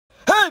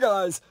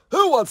guys,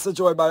 who wants to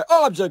join my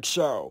object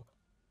show?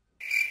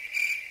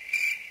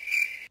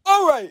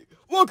 Alright,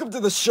 welcome to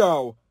the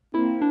show.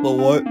 But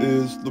what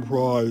is the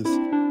prize?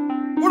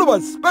 One of my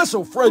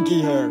special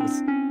Frankie hairs.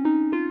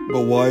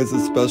 But why is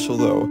it special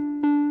though?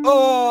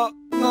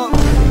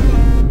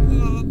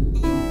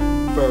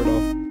 Fair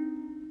enough.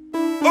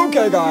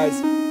 Okay guys,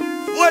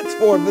 let's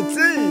form the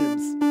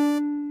teams.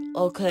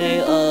 Okay,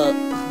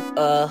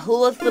 who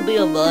wants to be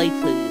on my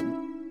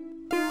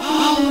team?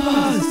 All of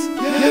us!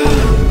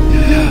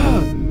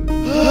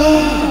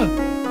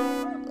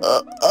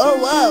 Oh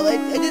wow, I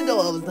didn't know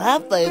I was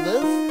that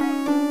famous.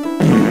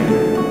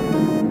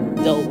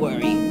 Don't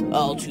worry,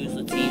 I'll choose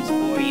the teams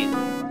for you.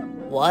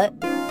 What?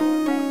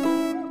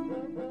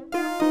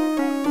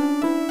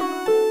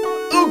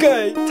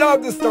 Okay,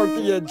 time to start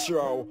the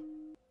intro.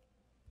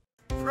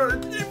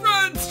 Frankie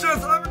friends,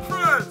 just having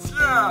friends,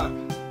 yeah.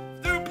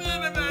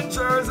 Stupid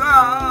adventures,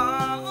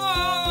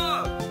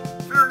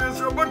 Furious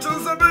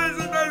Rambunctious,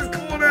 amazing, nice,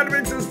 cool, inanimate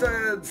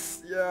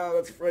existence. Yeah,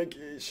 that's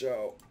Frankie's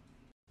show.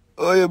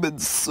 I am in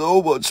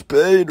so much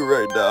pain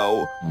right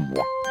now.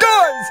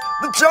 Guys,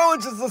 the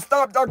challenge is to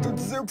stop Dr.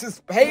 Zooks'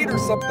 pain or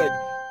something.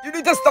 You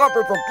need to stop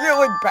her from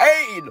feeling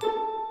pain.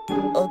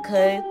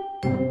 Okay.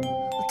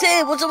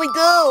 Team, what should we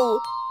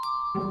do?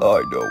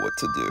 I know what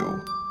to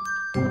do.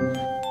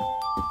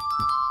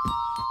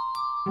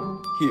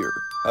 Here,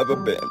 have a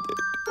Band-Aid.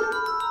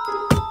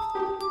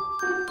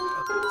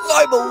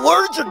 I'm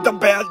allergic to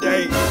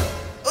Band-Aid.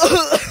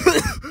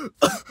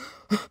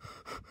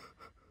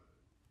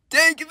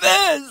 Take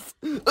this!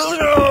 Don't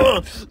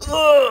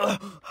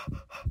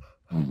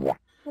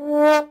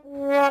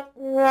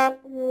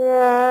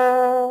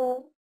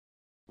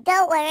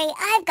worry,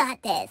 I've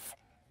got this.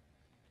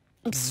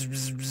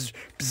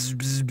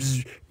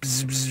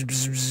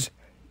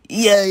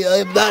 Yeah,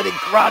 I'm not in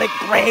chronic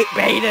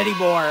pain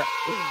anymore.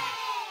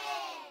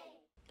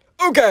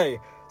 Okay,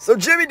 so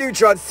Jimmy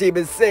Neutron's team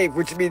is safe,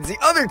 which means the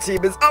other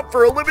team is up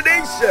for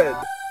elimination.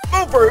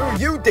 Vote for who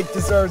you think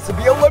deserves to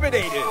be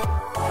eliminated.